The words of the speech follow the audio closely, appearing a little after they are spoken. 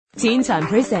Teen Time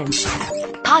presents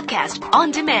Podcast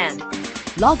on Demand.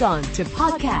 Log on to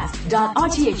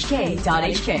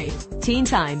podcast.rthk.hk. Teen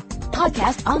Time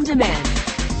Podcast on Demand.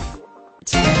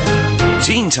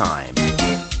 Teen Time.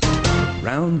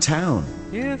 Round Town.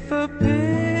 If a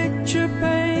picture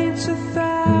paints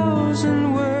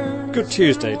 1,000 words. Good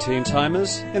Tuesday, Teen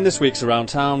Timers. In this week's Around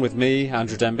Town with me,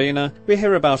 Andrew Dembina, we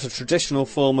hear about a traditional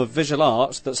form of visual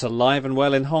art that's alive and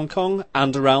well in Hong Kong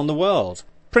and around the world: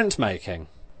 printmaking.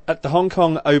 At the Hong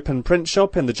Kong Open Print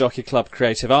Shop in the Jockey Club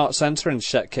Creative Arts Centre in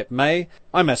Shek Kip Mei,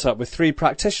 I met up with 3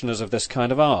 practitioners of this kind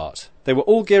of art. They were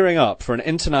all gearing up for an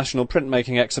international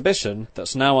printmaking exhibition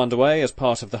that's now underway as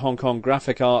part of the Hong Kong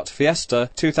Graphic Art Fiesta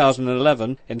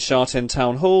 2011 in Sha Tin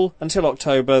Town Hall until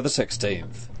October the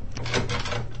 16th.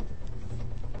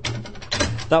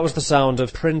 That was the sound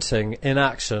of printing in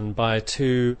action by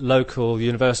 2 local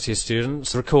university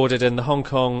students, recorded in the Hong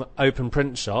Kong Open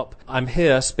Print Shop. I'm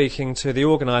here speaking to the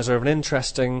organiser of an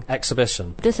interesting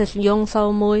exhibition. This is Yong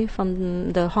Sao Mui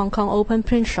from the Hong Kong Open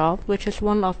Print Shop, which is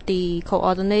one of the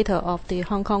coordinator of the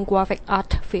Hong Kong Graphic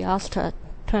Art Fiesta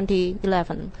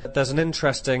 2011. There's an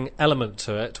interesting element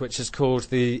to it, which is called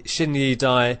the Xin Yi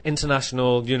Dai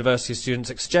International University Students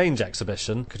Exchange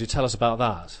Exhibition. Could you tell us about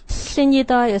that? Xin Yi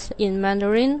Dai is in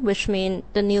Mandarin, which means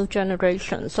the new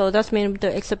generation. So that means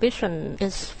the exhibition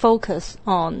is focused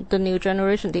on the new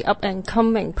generation, the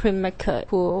up-and-coming printmaker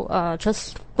who are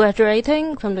just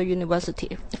graduating from the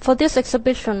university. For this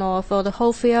exhibition, or for the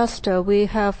whole fiesta, we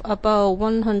have about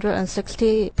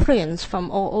 160 prints from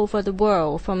all over the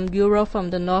world, from Europe, from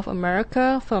the North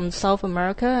America, from South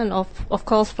America, and of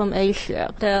course from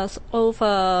Asia. There's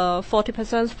over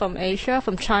 40% from Asia,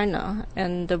 from China,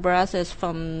 and the rest is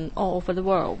from all over the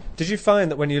world. Did you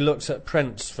find that when you looked at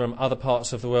prints from other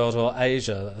parts of the world or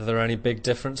Asia, that there are any big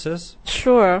differences?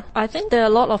 Sure. I think there are a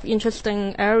lot of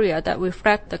interesting areas that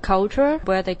reflect the culture,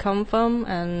 where they come from,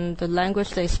 and the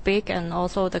language they speak, and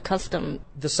also the custom.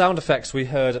 The sound effects we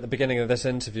heard at the beginning of this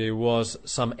interview was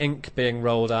some ink being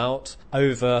rolled out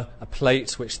over a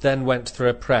plate which then went through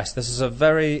a press. This is a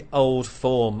very old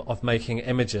form of making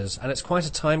images, and it's quite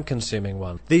a time-consuming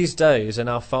one. These days, in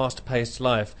our fast-paced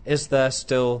life, is there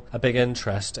still a big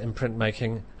interest in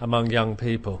printmaking among young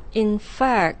people? In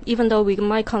fact, even though we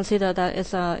might consider that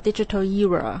it's a digital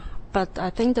era, but I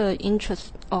think the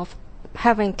interest of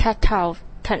having tactile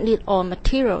technique or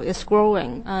material is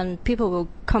growing, and people will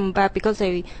come back because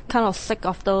they kind of sick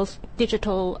of those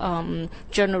digital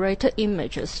generated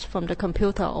images from the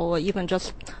computer, or even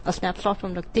just a snapshot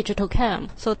from the digital cam.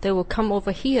 So they will come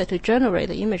over here to generate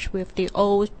the image with the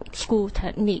old school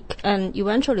technique, and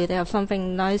eventually they have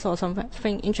something nice or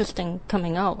something interesting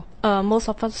coming out. Most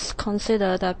of us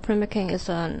consider that printmaking is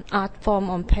an art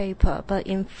form on paper, but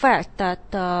in fact that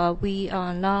we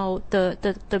are now,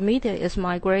 the media is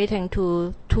migrating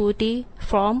to 2D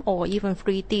form or even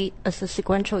 3D as a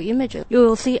sequential images. You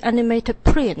will see animated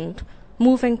print,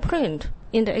 moving print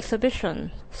in the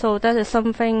exhibition. So that is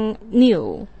something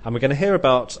new. And we're going to hear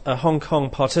about a Hong Kong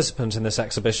participant in this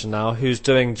exhibition now who's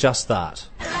doing just that.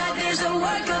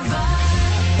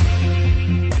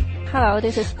 Hello,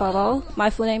 this is Bobo. My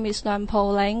full name is Nam Po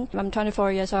Ling. I'm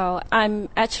 24 years old. I'm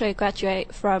actually a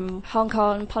graduate from Hong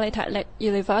Kong Polytechnic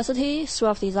University School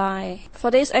of Design. For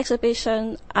this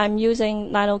exhibition, I'm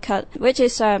using lino cut, which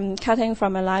is cutting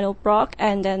from a lino block,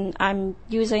 and then I'm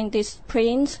using this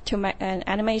print to make an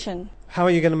animation. How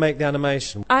are you going to make the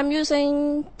animation? I'm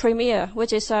using Premiere,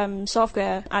 which is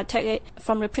software. I take it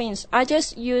from the prints. I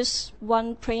just use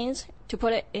one print to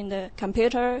put it in the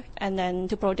computer and then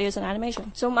to produce an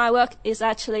animation. So my work is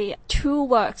actually 2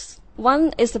 works.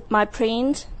 One is my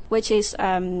print, which is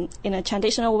in a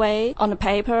traditional way on the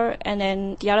paper, and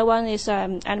then the other one is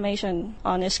animation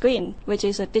on a screen, which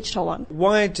is a digital one.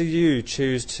 Why do you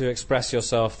choose to express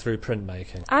yourself through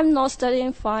printmaking? I'm not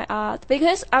studying fine art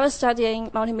because I was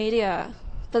studying multimedia,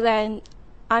 but then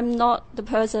I'm not the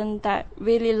person that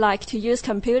really like to use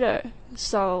computer.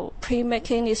 So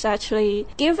printmaking is actually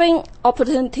giving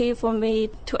opportunity for me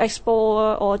to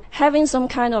explore or having some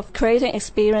kind of creating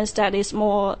experience that is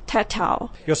more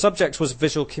tactile. Your subject was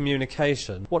visual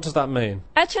communication. What does that mean?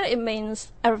 Actually, it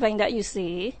means everything that you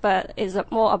see, but it's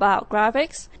more about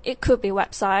graphics. It could be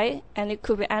website and it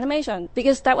could be animation,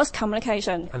 because that was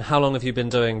communication. And how long have you been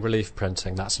doing relief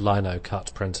printing? That's lino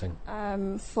cut printing.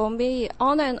 For me,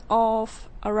 on and off,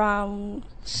 around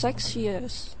 6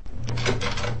 years.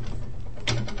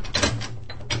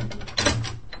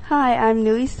 Hi, I'm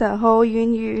Louisa Ho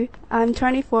Yun Yu. I'm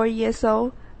 24 years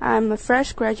old. I'm a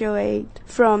fresh graduate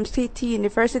from City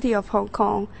University of Hong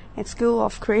Kong and School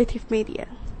of Creative Media.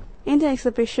 In the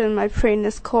exhibition, my print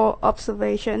is called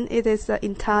Observation. It is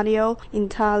intaglio.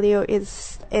 Intaglio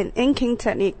is an inking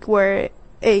technique where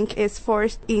ink is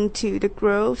forced into the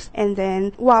grooves and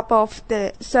then wipe off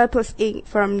the surplus ink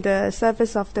from the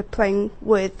surface of the plane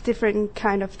with different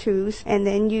kind of tools and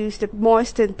then use the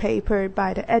moistened paper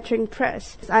by the etching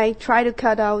press. I try to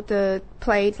cut out the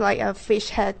plate like a fish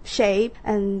head shape,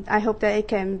 and I hope that it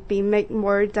can be made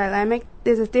more dynamic.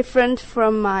 This is different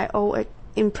from my old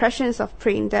impressions of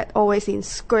print that always in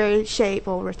square shape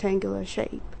or rectangular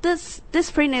shape. This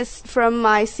print is from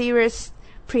my series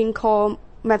print called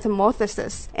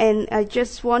Metamorphosis, and I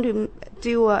just want to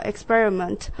do an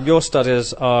experiment. Your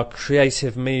studies are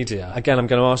creative media. Again, I'm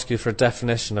going to ask you for a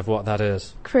definition of what that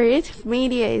is. Creative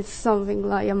media is something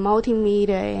like a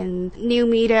multimedia and new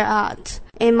media art.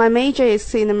 And my major is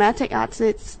cinematic arts.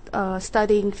 It's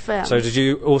studying film. So did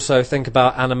you also think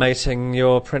about animating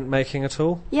your printmaking at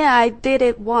all? Yeah, I did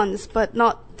it once, but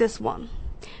not this one.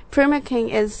 Printmaking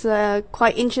is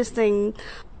quite interesting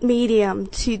medium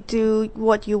to do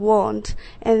what you want,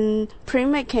 and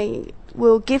printmaking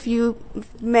will give you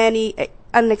many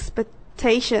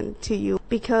unexpectation to you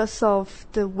because of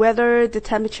the weather, the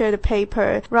temperature, the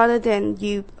paper, rather than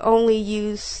you only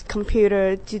use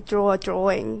computer to draw a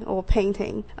drawing or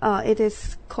painting. It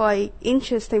is quite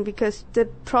interesting because the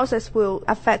process will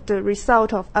affect the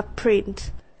result of a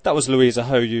print. That was Louisa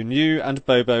Ho Yoon Yu and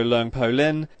Bobo Leung Po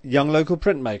Lin, young local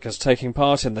printmakers taking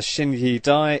part in the Shin Yi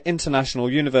Dai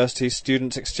International University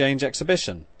Student Exchange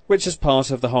Exhibition, which is part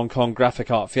of the Hong Kong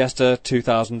Graphic Art Fiesta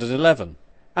 2011.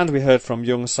 And we heard from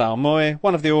Yung Sao Moy,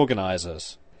 one of the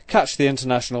organisers. Catch the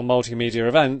international multimedia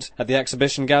event at the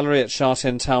exhibition gallery at Sha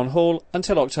Tin Town Hall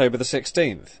until October the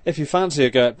 16th. If you fancy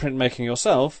a go at printmaking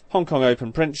yourself, Hong Kong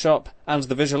Open Print Shop and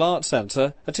the Visual Arts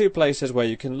Centre are two places where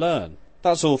you can learn.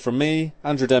 That's all from me,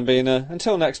 Andrew Dembina,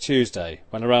 until next Tuesday,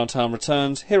 when Around Town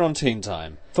returns here on Teen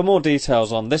Time. For more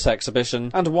details on this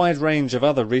exhibition and a wide range of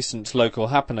other recent local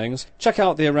happenings, check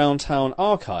out the Around Town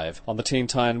archive on the Teen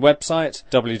Time website,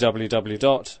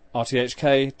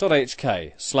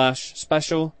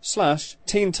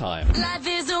 www.rthk.hk/special/teentime. Life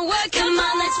is a work, come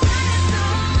on, let's